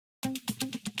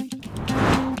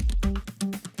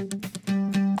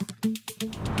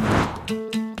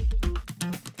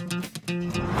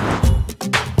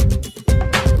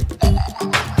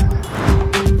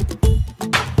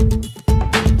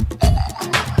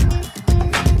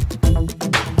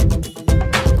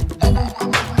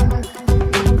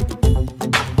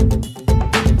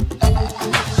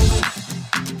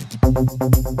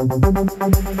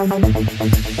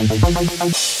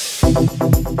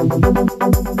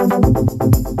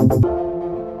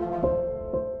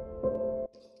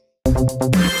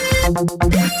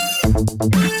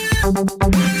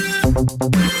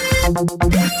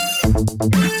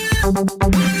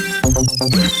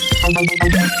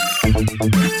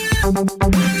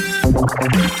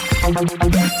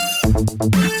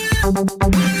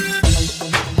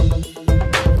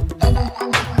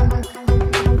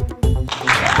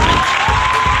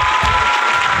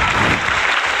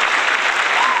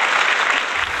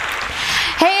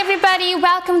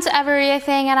Welcome to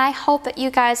Everiathing, and I hope that you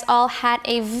guys all had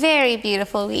a very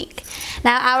beautiful week.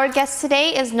 Now, our guest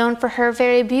today is known for her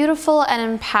very beautiful and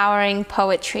empowering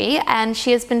poetry, and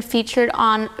she has been featured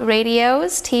on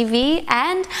radios, TV,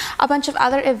 and a bunch of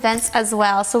other events as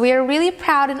well. So we are really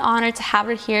proud and honored to have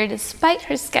her here despite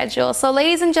her schedule. So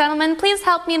ladies and gentlemen, please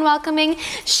help me in welcoming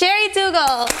Sherry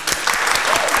Duggal.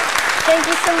 Thank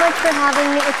you so much for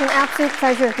having me. It's an absolute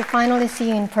pleasure to finally see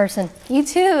you in person. You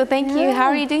too. Thank you. How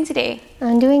are you doing today?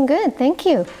 I'm doing good. Thank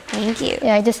you. Thank you.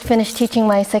 Yeah, I just finished teaching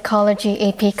my psychology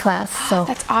AP class. So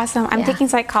that's awesome. I'm taking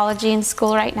psychology in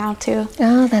school right now too.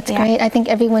 Oh, that's great. I think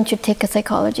everyone should take a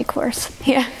psychology course.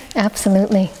 Yeah.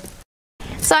 Absolutely.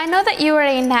 So I know that you are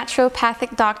a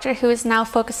naturopathic doctor who is now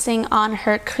focusing on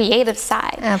her creative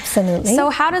side. Absolutely. So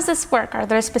how does this work? Are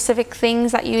there specific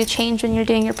things that you change when you're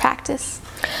doing your practice?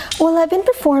 Well, I've been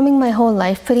performing my whole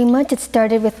life pretty much. It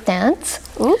started with dance.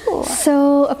 Ooh.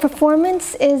 So a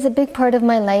performance is a big part of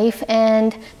my life,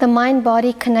 and the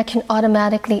mind-body connection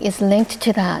automatically is linked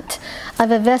to that. I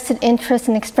have a vested interest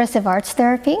in expressive arts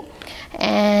therapy,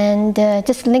 and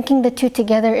just linking the two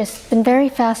together has been a very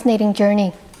fascinating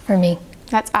journey for me.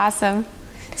 That's awesome.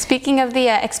 Speaking of the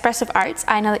expressive arts,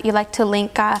 I know that you like to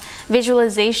link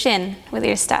visualization with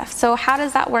your stuff. So how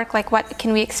does that work? Like, what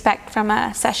can we expect from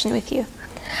a session with you?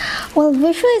 Well,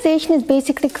 visualization is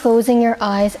basically closing your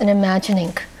eyes and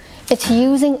imagining. It's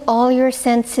using all your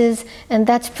senses, and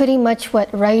that's pretty much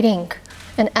what writing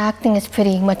and acting is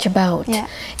pretty much about. Yeah.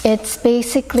 It's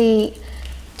basically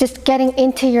just getting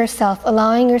into yourself,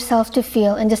 allowing yourself to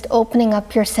feel, and just opening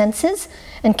up your senses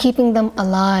and keeping them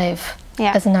alive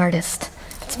as an artist.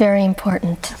 It's very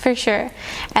important. For sure.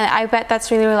 And I bet that's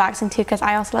really relaxing too, because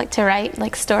I also like to write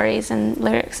like stories and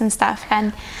lyrics and stuff.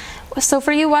 And so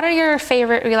for you, what are your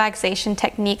favorite relaxation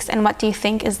techniques, and what do you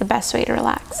think is the best way to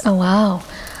relax? Oh, wow.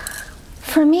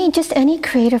 For me, just any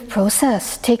creative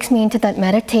process takes me into that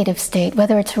meditative state,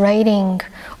 whether it's writing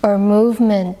or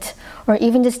movement, or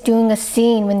even just doing a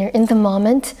scene when you're in the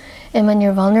moment and when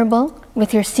you're vulnerable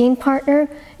with your scene partner.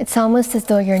 It's almost as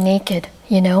though you're naked,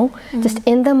 you know, just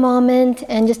in the moment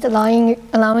and just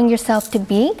allowing yourself to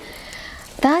be.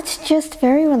 That's just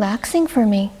very relaxing for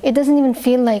me. It doesn't even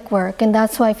feel like work, and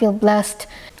that's why I feel blessed.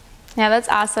 Yeah, that's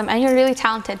awesome. And you're really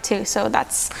talented too, so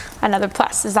that's another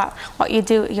plus, is that what you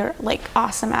do, you're like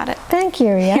awesome at it. Thank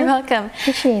you, Ria. You're welcome.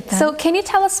 Appreciate that. So can you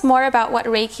tell us more about what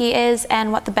Reiki is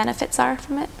and what the benefits are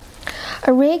from it?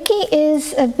 A Reiki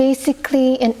is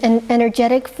basically an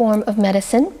energetic form of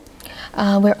medicine.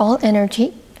 We're all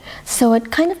energy. So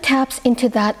it kind of taps into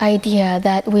that idea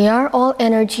that we are all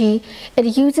energy.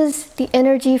 It uses the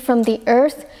energy from the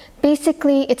earth.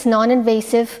 Basically, it's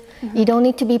non-invasive. You don't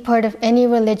need to be part of any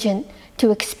religion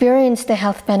to experience the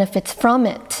health benefits from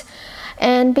it.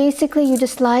 And basically, you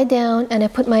just lie down and I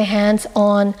put my hands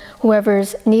on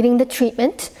whoever's needing the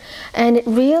treatment, and it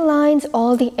realigns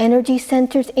all the energy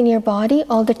centers in your body,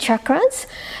 all the chakras,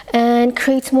 and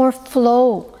creates more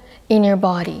flow in your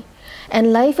body.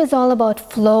 And life is all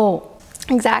about flow.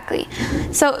 Exactly.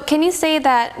 So can you say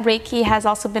that Reiki has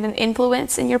also been an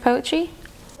influence in your poetry?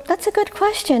 That's a good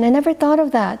question. I never thought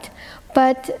of that.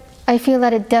 But I feel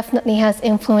that it definitely has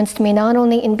influenced me, not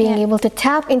only in being able to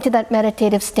tap into that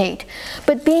meditative state,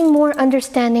 but being more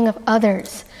understanding of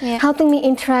others, helping me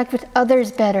interact with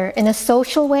others better in a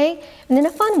social way and in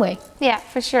a fun way. Yeah,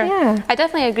 for sure. Yeah. I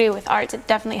definitely agree with art. It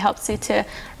definitely helps you to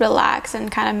relax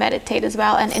and kind of meditate as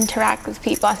well and interact with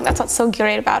people. I think that's what's so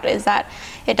great about it, is that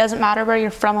it doesn't matter where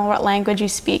you're from or what language you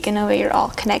speak, in a way you're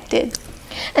all connected.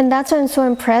 And that's why I'm so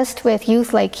impressed with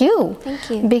youth like you. Thank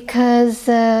you. Because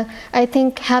I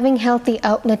think having healthy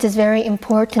outlets is very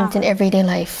important in everyday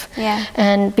life. Yeah.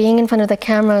 And being in front of the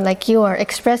camera like you are,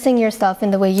 expressing yourself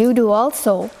in the way you do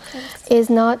also, is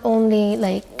not only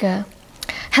like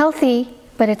healthy,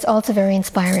 but it's also very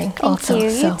inspiring. Thank you.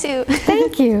 You too.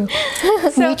 Thank you.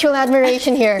 Mutual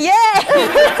admiration here. Yeah.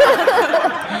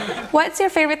 What's your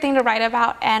favorite thing to write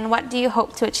about, and what do you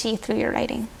hope to achieve through your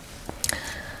writing?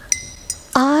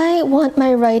 I want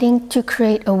my writing to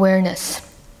create awareness.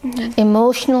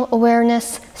 emotional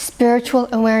awareness, spiritual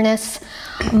awareness.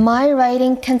 My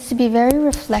writing tends to be very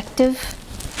reflective,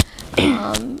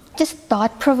 just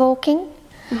thought-provoking.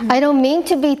 I don't mean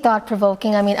to be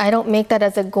thought-provoking. I mean, I don't make that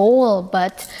as a goal,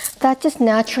 but that's just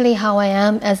naturally how I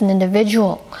am as an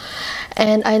individual.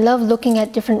 And I love looking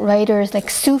at different writers, like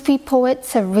Sufi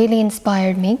poets have really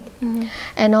inspired me.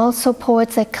 And also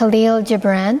poets like Khalil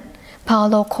Gibran,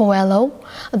 Paulo Coelho.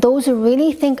 Those who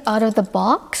really think out of the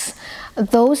box,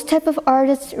 those type of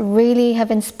artists really have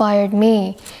inspired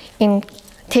me in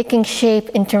taking shape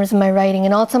in terms of my writing.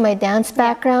 And also my dance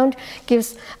background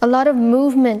gives a lot of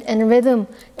movement and rhythm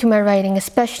to my writing,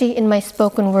 especially in my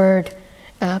spoken word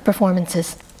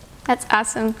performances. That's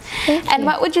awesome. And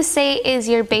what would you say is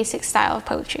your basic style of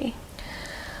poetry?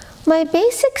 My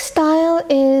basic style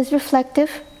is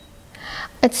reflective.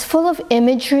 It's full of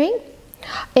imagery.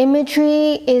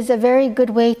 Imagery is a very good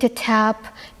way to tap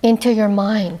into your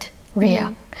mind,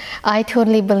 Ria. I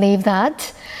totally believe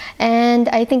that. And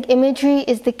I think imagery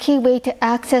is the key way to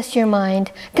access your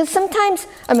mind. Because sometimes,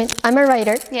 I mean, I'm a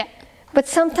writer, but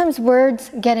sometimes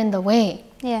words get in the way.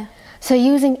 So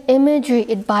using imagery,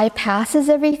 it bypasses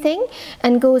everything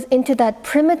and goes into that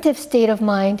primitive state of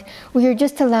mind where you're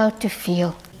just allowed to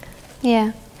feel.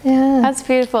 That's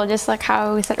beautiful. Just like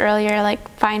how we said earlier, like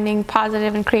finding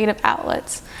positive and creative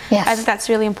outlets. I think that's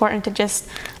really important, to just,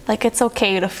 like, it's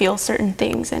okay to feel certain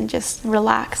things and just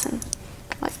relax and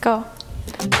let go.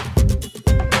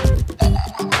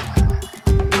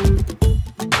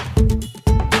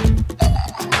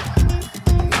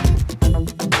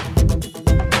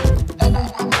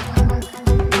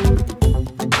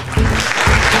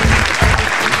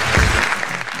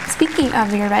 Speaking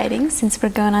of your writing, since we're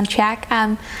going on track,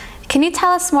 can you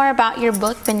tell us more about your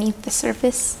book, Beneath the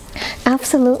Surface?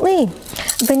 Absolutely.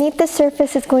 Beneath the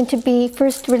Surface is going to be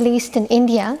first released in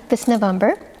India this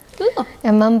November,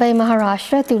 in Mumbai,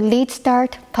 Maharashtra, through Lead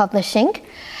Start Publishing.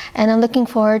 And I'm looking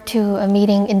forward to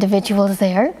meeting individuals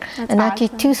there. And actually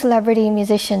 2 celebrity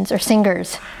musicians or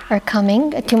singers are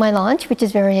coming to my launch, which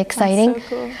is very exciting. That's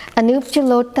so cool. Anup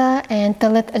Jalota and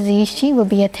Talat Azizji will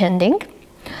be attending.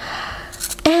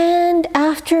 And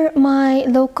after my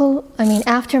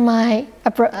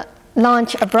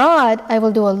launch abroad, I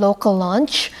will do a local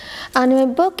launch. And my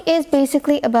book is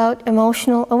basically about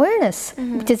emotional awareness,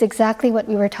 which is exactly what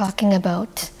we were talking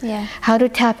about. How to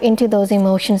tap into those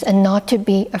emotions and not to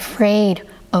be afraid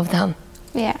of them.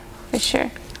 Yeah, for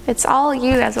sure. It's all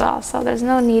you as well, so there's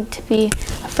no need to be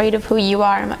afraid of who you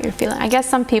are and what you're feeling. I guess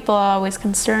some people are always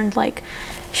concerned, like,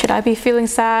 should I be feeling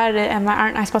sad?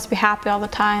 Aren't I supposed to be happy all the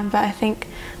time? But I think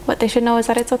what they should know is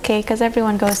that it's okay, because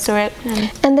everyone goes through it.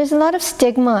 And there's a lot of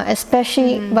stigma,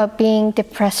 especially about being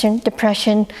depression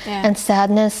and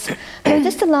sadness. So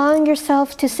just allowing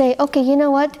yourself to say, okay, you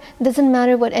know what? It doesn't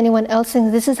matter what anyone else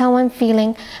thinks. This is how I'm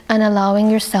feeling, and allowing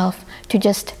yourself to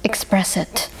just express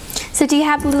it. So do you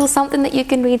have a little something that you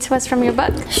can read to us from your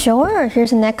book? Sure.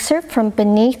 Here's an excerpt from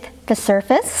Beneath the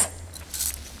Surface.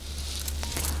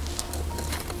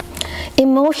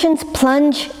 Emotions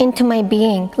plunge into my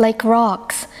being like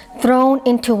rocks thrown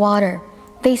into water.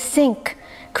 They sink,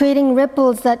 creating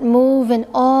ripples that move in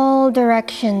all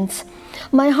directions.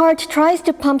 My heart tries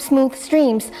to pump smooth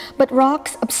streams, but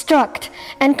rocks obstruct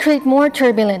and create more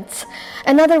turbulence.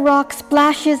 Another rock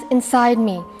splashes inside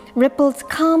me. Ripples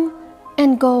come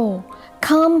and go,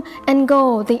 come and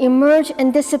go. They emerge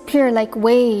and disappear like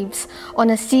waves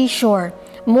on a seashore.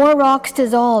 More rocks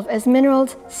dissolve as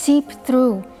minerals seep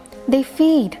through. They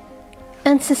feed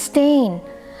and sustain.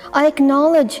 I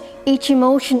acknowledge each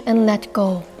emotion and let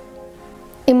go.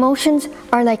 Emotions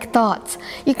are like thoughts.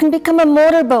 You can become a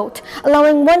motorboat,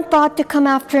 allowing one thought to come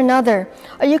after another,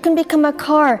 or you can become a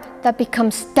car that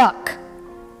becomes stuck.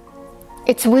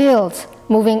 Its wheels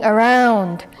moving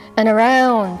around and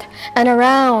around and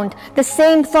around, the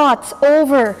same thoughts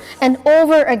over and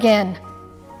over again.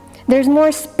 There's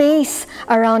more space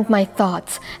around my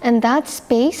thoughts, and that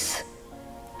space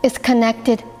is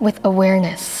connected with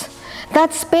awareness.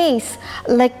 That space,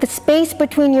 like the space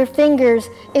between your fingers,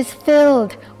 is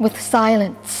filled with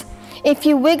silence. If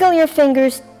you wiggle your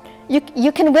fingers,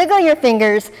 you can wiggle your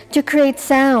fingers to create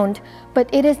sound, but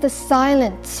it is the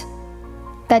silence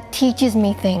that teaches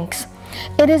me things.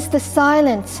 It is the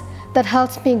silence that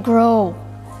helps me grow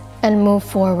and move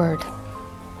forward.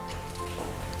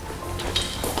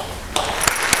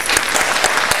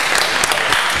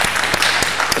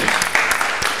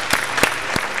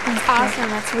 Awesome.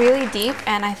 That's really deep,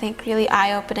 and I think really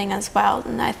eye-opening as well.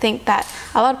 And I think that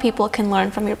a lot of people can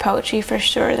learn from your poetry for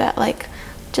sure, that like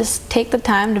just take the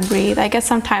time to breathe. I guess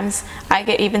sometimes I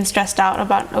get even stressed out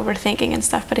about overthinking and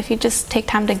stuff, but if you just take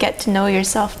time to get to know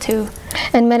yourself too.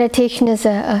 And meditation is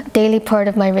a daily part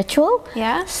of my ritual.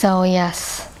 Yeah? So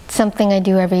yes, it's something I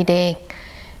do every day.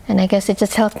 And I guess it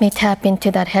just helped me tap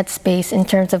into that headspace in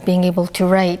terms of being able to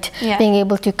write, being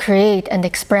able to create and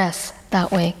express that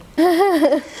way.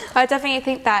 I definitely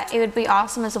think that it would be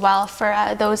awesome as well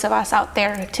for those of us out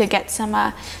there to get some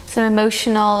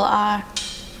emotional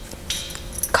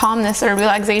calmness or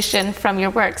relaxation from your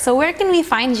work. So where can we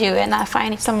find you and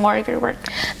find some more of your work?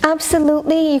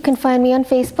 Absolutely, you can find me on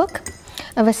Facebook.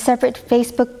 I have a separate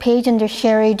Facebook page under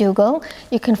Sherry Duggal.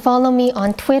 You can follow me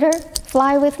on Twitter,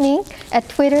 fly with me at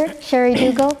Twitter, Sherry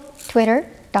Duggal,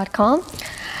 twitter.com.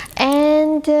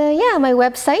 And yeah, my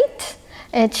website,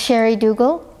 it's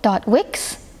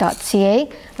sherryduggal.wix.ca.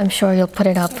 I'm sure you'll put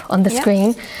it up on the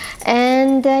screen.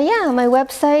 And yeah, my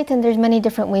website, and there's many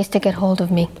different ways to get hold of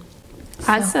me.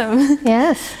 Awesome.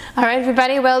 Yes. All right,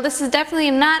 everybody. Well, this is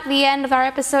definitely not the end of our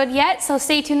episode yet, so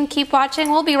stay tuned and keep watching.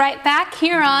 We'll be right back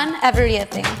here on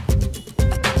Everiathing.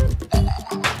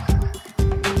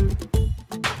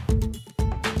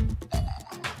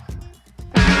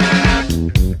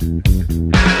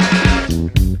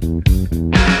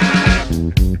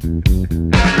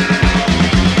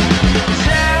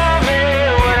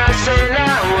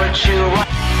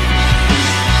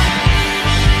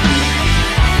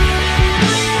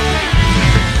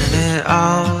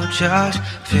 Just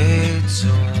fades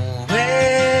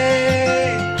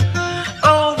away,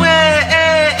 away.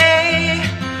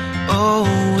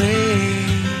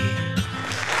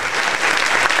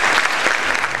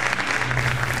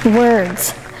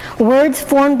 Words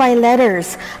formed by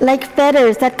letters, like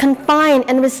fetters that confine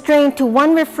and restrain to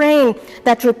one refrain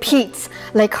that repeats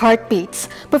like heartbeats,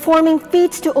 performing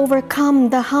feats to overcome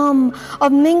the hum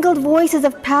of mingled voices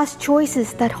of past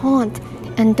choices that haunt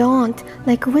and daunt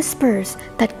like whispers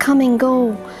that come and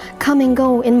go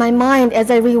in my mind as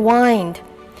I rewind.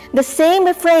 The same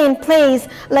refrain plays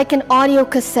like an audio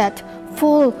cassette,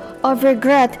 full of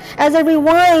regret, as I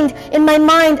rewind in my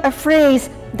mind a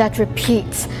phrase that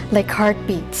repeats like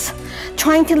heartbeats.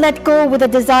 Trying to let go with a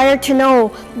desire to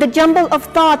know, the jumble of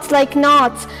thoughts like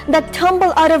knots that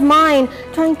tumble out of mine,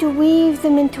 trying to weave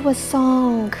them into a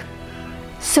song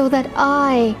so that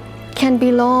I can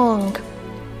belong.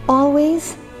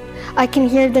 Always, I can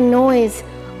hear the noise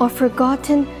of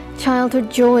forgotten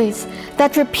childhood joys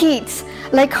that repeats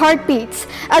like heartbeats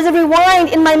as I rewind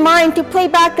in my mind to play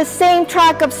back the same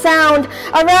track of sound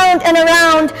around and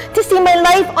around, to see my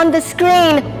life on the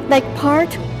screen like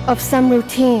part of some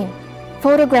routine.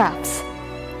 Photographs,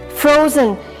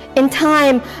 frozen in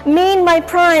time, me in my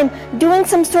prime, doing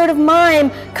some sort of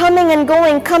mime, coming and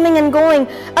going,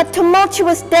 a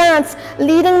tumultuous dance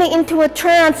leading me into a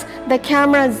trance. The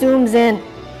camera zooms in,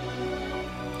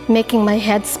 making my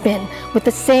head spin with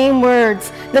the same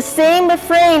words, the same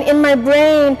refrain in my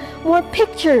brain. More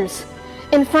pictures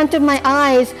in front of my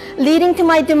eyes, leading to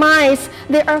my demise.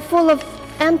 They are full of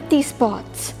empty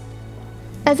spots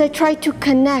as I try to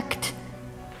connect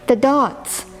the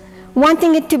dots,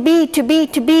 wanting it to be,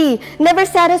 never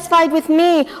satisfied with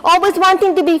me, always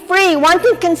wanting to be free,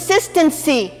 wanting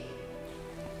consistency.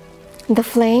 The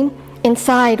flame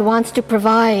inside wants to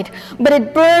provide, but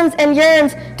it burns and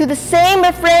yearns to the same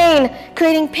refrain,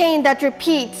 creating pain that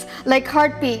repeats like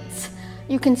heartbeats.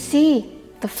 You can see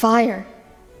the fire,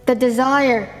 the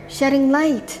desire shedding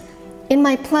light in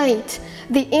my plight.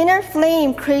 The inner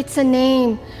flame creates a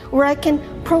name where I can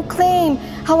proclaim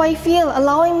how I feel,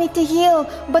 allowing me to heal,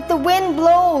 but the wind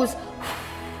blows,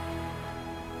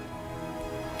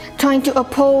 trying to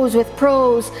oppose with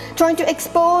prose, trying to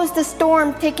expose the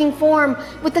storm taking form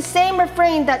with the same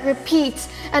refrain that repeats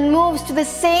and moves to the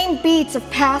same beats of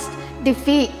past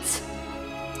defeats.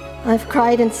 I've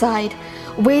cried inside,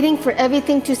 waiting for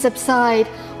everything to subside,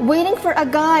 waiting for a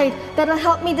guide that'll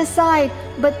help me decide,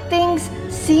 but things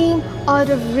seem out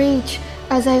of reach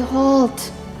as I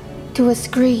halt to a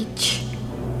screech.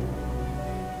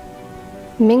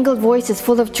 Mingled voices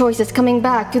full of choices coming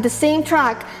back to the same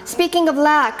track, speaking of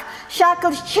lack,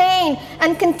 shackles chain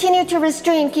and continue to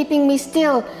restrain, keeping me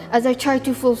still as I try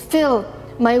to fulfill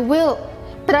my will,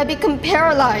 but I become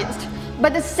paralyzed by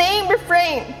the same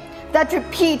refrain that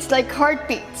repeats like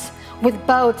heartbeats, with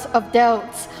bouts of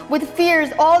doubts, with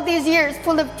fears all these years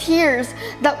full of tears,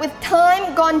 that with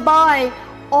time gone by,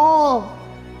 all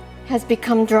has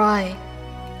become dry.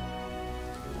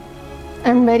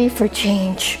 I'm ready for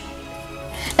change,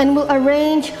 and will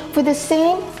arrange for the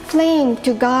same flame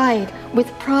to guide with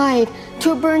pride,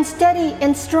 to burn steady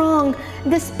and strong,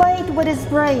 despite what is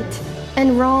right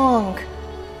and wrong.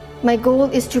 My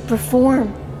goal is to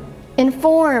perform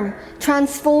inform,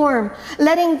 transform,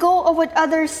 letting go of what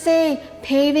others say,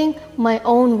 paving my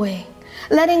own way.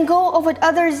 Letting go of what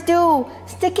others do,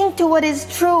 sticking to what is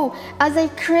true as I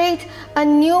create a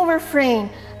new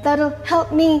refrain that'll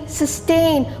help me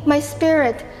sustain my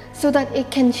spirit so that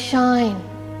it can shine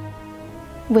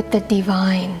with the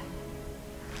divine.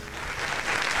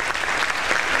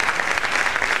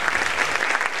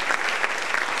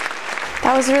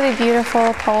 That was a really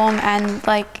beautiful poem, and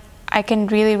like I can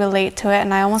really relate to it,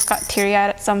 and I almost got teary-eyed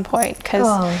at some point because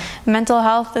mental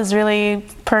health is really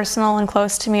personal and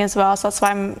close to me as well, so that's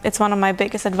why it's one of my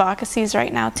biggest advocacies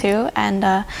right now too. And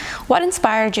what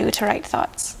inspired you to write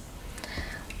Thoughts?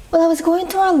 Well, I was going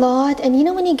through a lot, and you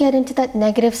know when you get into that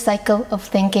negative cycle of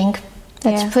thinking,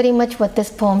 that's pretty much what this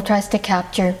poem tries to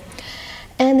capture.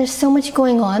 And there's so much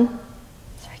going on.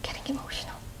 Sorry, getting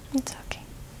emotional. It's okay.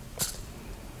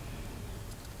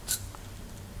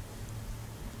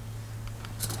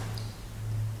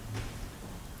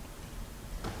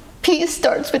 Peace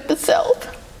starts with the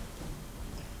self.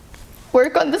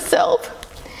 Work on the self,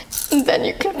 and then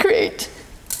you can create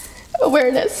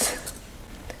awareness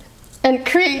and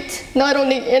create not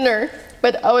only inner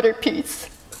but outer peace,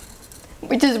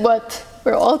 which is what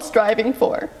we're all striving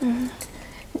for.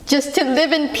 Just to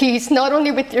live in peace, not only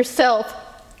with yourself,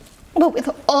 but with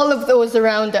all of those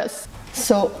around us.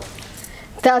 So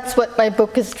that's what my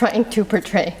book is trying to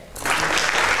portray.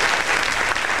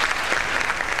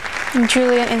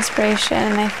 Truly an inspiration,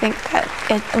 and I think that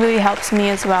it really helps me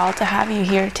as well to have you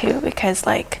here too, because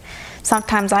like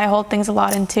sometimes I hold things a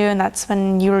lot in too, and that's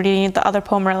when you were reading the other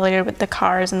poem earlier with the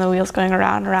cars and the wheels going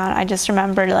around and around. I just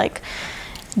remember like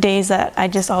days that I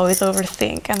just always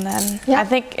overthink, and then I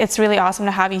think it's really awesome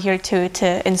to have you here too,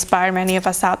 to inspire many of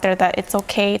us out there that it's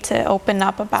okay to open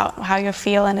up about how you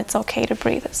feel, and it's okay to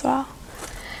breathe as well.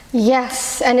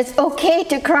 Yes, and it's okay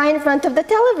to cry in front of the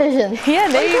television. Yeah,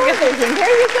 there you go.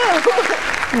 There you go.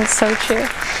 That's so true.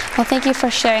 Well, thank you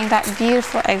for sharing that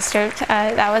beautiful excerpt.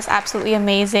 That was absolutely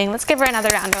amazing. Let's give her another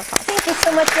round of applause. Thank you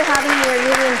so much for having me. I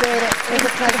really enjoyed it. It was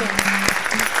a pleasure.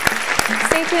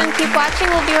 Stay tuned, keep watching.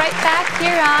 We'll be right back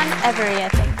here on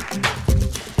Everything.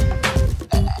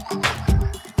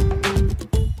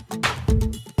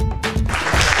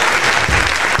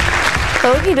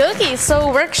 Okie dokie,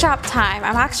 so workshop time.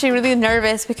 I'm actually really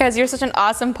nervous because you're such an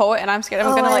awesome poet, and I'm scared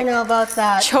I'm gonna like know about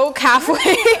that. choke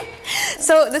halfway.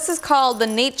 So this is called the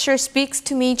Nature Speaks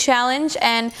to Me Challenge,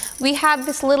 and we have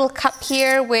this little cup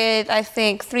here with I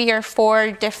think 3 or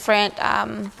 4 different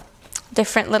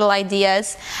little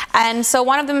ideas, and so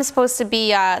one of them is supposed to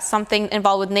be something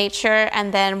involved with nature,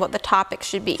 and then what the topic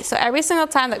should be. So every single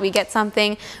time that we get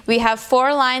something, we have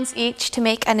 4 lines each to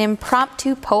make an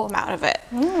impromptu poem out of it.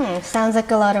 Sounds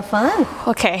like a lot of fun.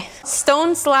 Okay.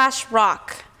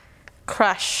 Stone/rock.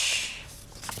 Crush.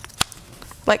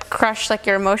 Like crush, like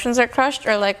your emotions are crushed,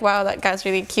 or like, wow, that guy's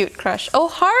really cute, crush. Oh,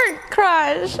 heart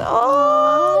crush.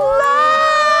 Oh,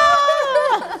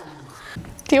 love.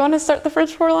 Do you want to start the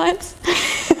first 4 lines?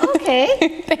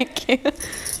 Okay. Thank you.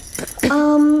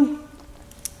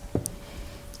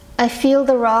 I feel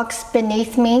the rocks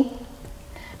beneath me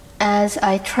as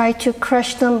I try to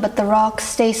crush them, but the rocks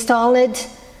stay solid,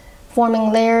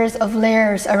 forming layers of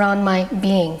layers around my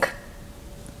being.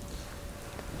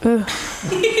 Ooh.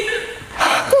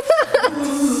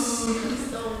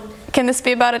 Can this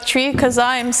be about a tree? Because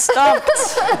I'm stumped.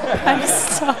 I'm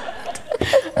stumped.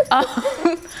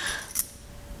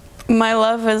 My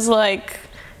love is like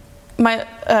my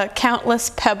countless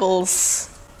pebbles.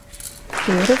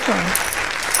 Beautiful.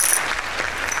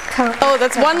 Oh,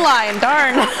 that's 1 line.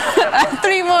 Darn. I have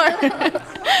 3 more.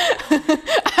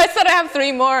 I said I have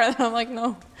 3 more, and I'm like,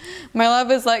 no. My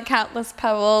love is like countless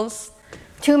pebbles.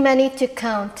 Too many to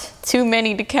count. Too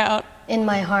many to count. In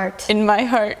my heart. In my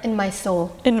heart. In my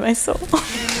soul. In my soul.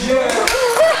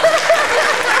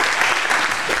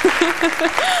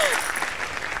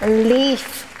 A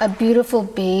leaf, a beautiful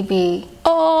baby.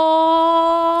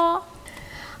 Oh.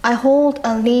 I hold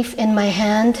a leaf in my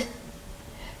hand,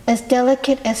 as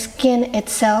delicate as skin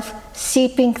itself,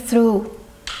 seeping through.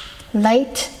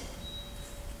 Light,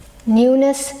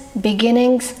 newness,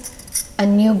 beginnings, a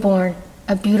newborn,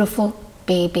 a beautiful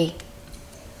baby.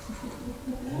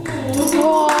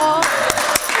 Aww.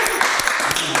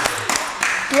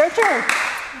 Your turn.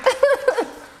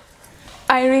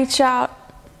 I reach out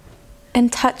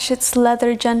and touch its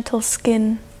leather gentle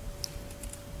skin.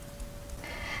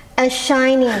 As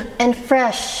shiny and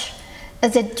fresh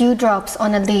as the dewdrops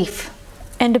on a leaf.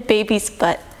 And a baby's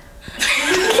butt.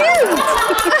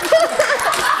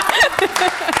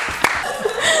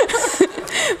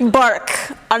 Bark,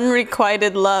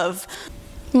 unrequited love.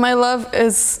 My love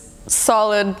is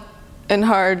solid and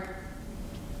hard,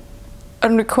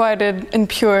 unrequited and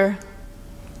pure.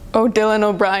 Oh, Dylan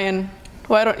O'Brien,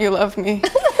 why don't you love me?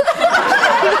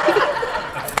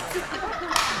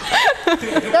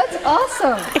 That's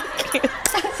awesome.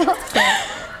 That's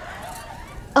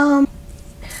awesome.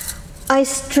 I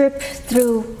strip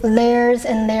through layers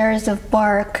and layers of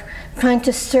bark, trying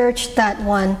to search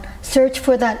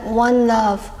for that one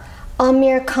love.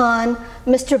 Amir Khan,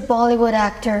 Mr. Bollywood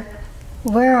actor,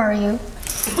 where are you?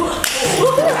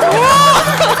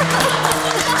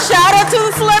 Shout out to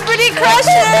the celebrity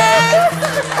crushes!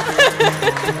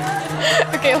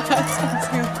 Okay, last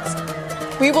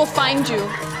one. We will find you.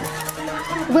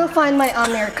 We'll find my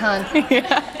Amir Khan.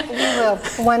 Yeah. We will,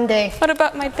 one day. What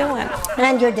about my Dylan?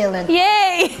 And your Dylan.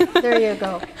 Yay! There you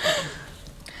go.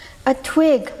 A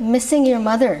twig missing your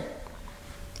mother.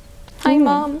 Hi,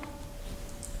 Mom.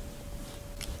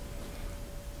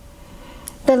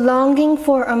 The longing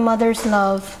for a mother's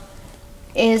love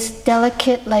is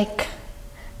delicate like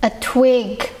a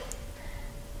twig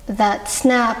that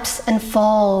snaps and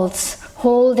falls,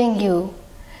 holding you,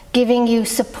 giving you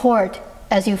support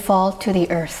as you fall to the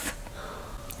earth.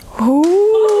 Ooh.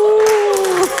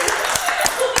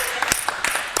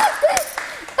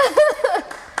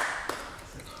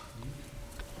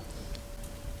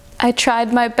 I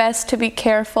tried my best to be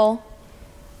careful,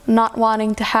 not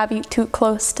wanting to have you too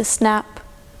close to snap,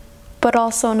 but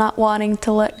also not wanting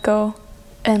to let go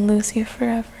and lose you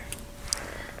forever.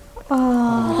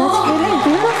 Oh, that's really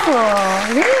beautiful.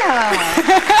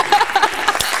 Yay!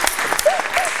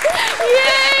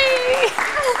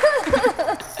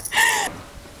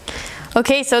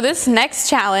 Okay, so this next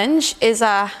challenge is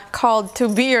called To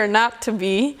Be or Not to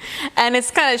Be, and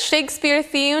it's kind of Shakespeare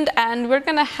themed, and we're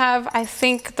gonna have, I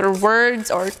think, the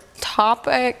words or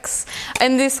topics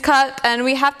in this cut, and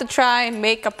we have to try and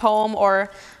make a poem or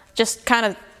just kind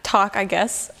of talk, I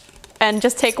guess, and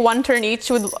just take one turn each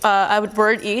with a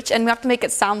word each, and we have to make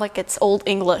it sound like it's Old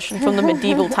English and from the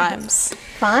medieval times.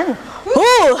 Fun.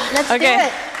 Ooh, Let's okay. do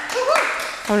it.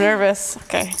 I'm nervous.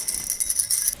 Okay.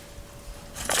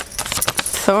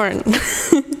 Thorn.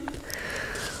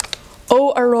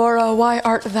 O Aurora, why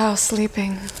art thou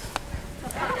sleeping?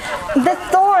 The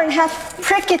thorn hath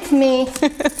pricked me,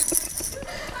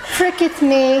 pricked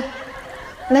me.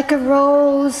 Like a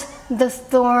rose, the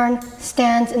thorn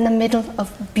stands in the middle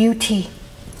of beauty.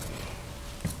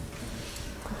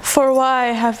 For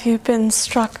why have you been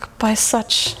struck by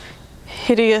such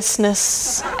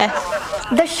hideousness?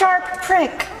 The sharp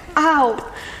prick,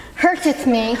 ow, hurteth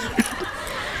me.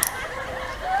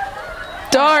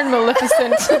 Darn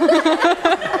Maleficent.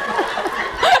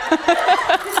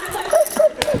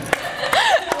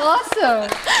 Awesome.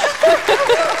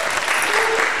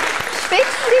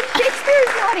 Shakespeare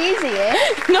is not easy, eh?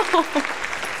 No.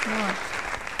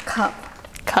 Cup.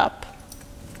 Cup.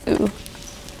 Ooh.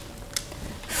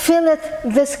 Filleth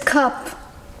this cup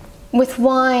with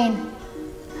wine,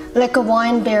 like a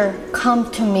wine bear,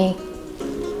 come to me.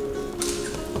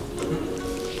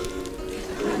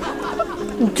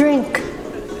 Drink.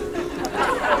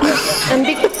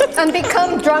 And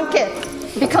become drunken.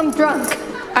 Become drunk.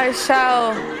 I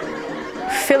shall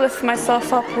filleth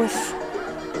myself up with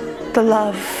the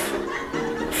love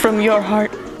from your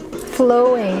heart.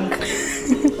 Flowing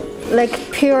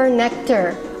like pure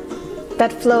nectar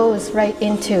that flows right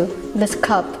into this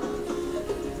cup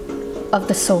of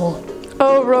the soul.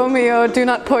 Oh, Romeo, do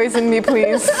not poison me,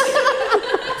 please.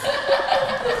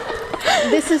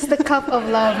 This is the cup of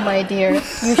love, my dear.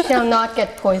 You shall not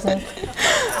get poisoned.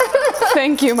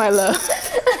 Thank you, my love.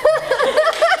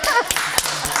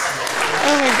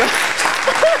 Oh my God.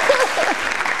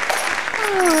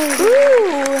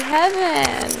 Ooh,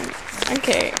 heaven.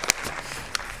 Okay.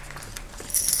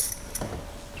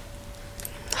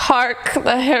 Hark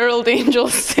the herald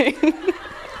angels sing.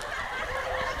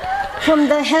 From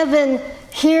the heaven,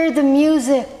 hear the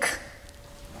music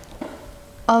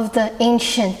of the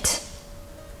ancient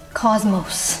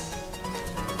cosmos.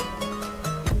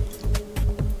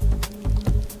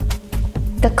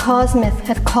 The cosmith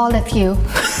hath calleth you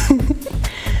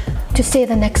to say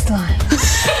the next line.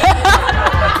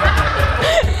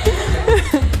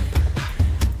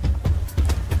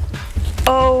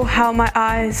 Oh, how my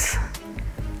eyes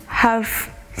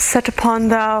have set upon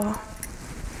thou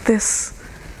this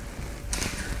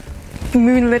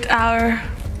moonlit hour,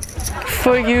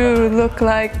 for you look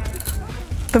like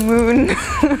the moon.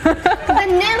 The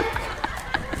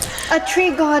nymph, a tree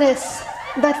goddess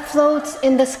that floats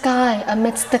in the sky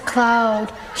amidst the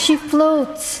cloud. She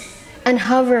floats and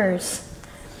hovers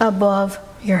above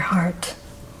your heart.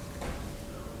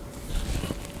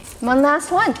 One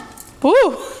last one.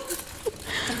 Woo!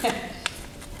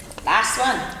 Last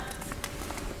one.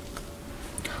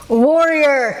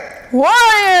 Warrior,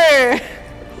 Warrior!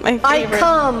 My I favorite.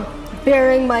 come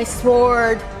bearing my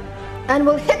sword and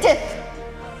will hit it.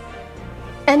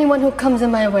 Anyone who comes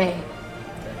in my way.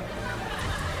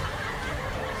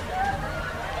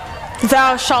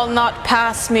 Thou shalt not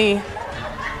pass me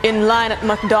in line at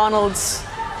McDonald's.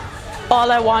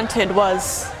 All I wanted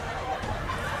was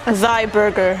thy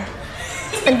burger.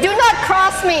 And do not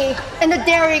cross me in the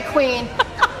Dairy Queen.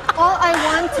 All I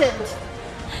wanted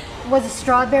was a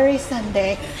strawberry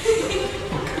sundae.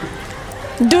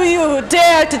 Do you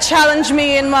dare to challenge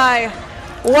me in my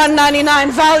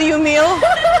 $1.99 value meal?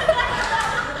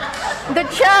 The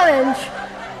challenge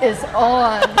is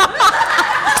on.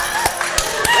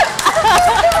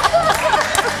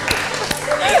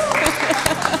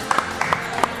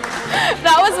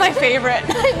 That was my favorite.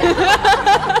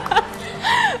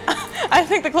 I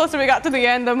think the closer we got to the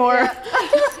end, the more,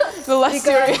 the less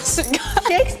serious it got.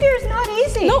 Shakespeare's not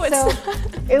easy. No, it's so not.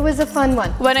 It was a fun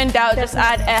one. When in doubt, just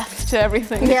add F to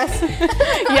everything. Yes.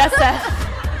 Yes,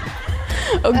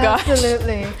 F. Oh gosh.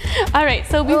 Absolutely. All right,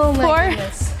 so Oh my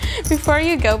goodness. before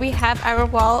you go, we have our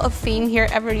wall of fame here,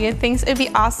 Everiathing. It'd be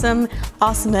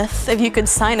awesometh, if you could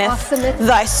sign it. Awesometh.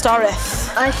 Thy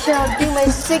stareth. I shall do my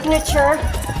signature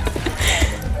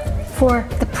for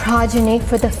the progeny,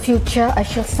 for the future. I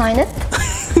shall sign it.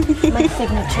 My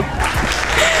signature.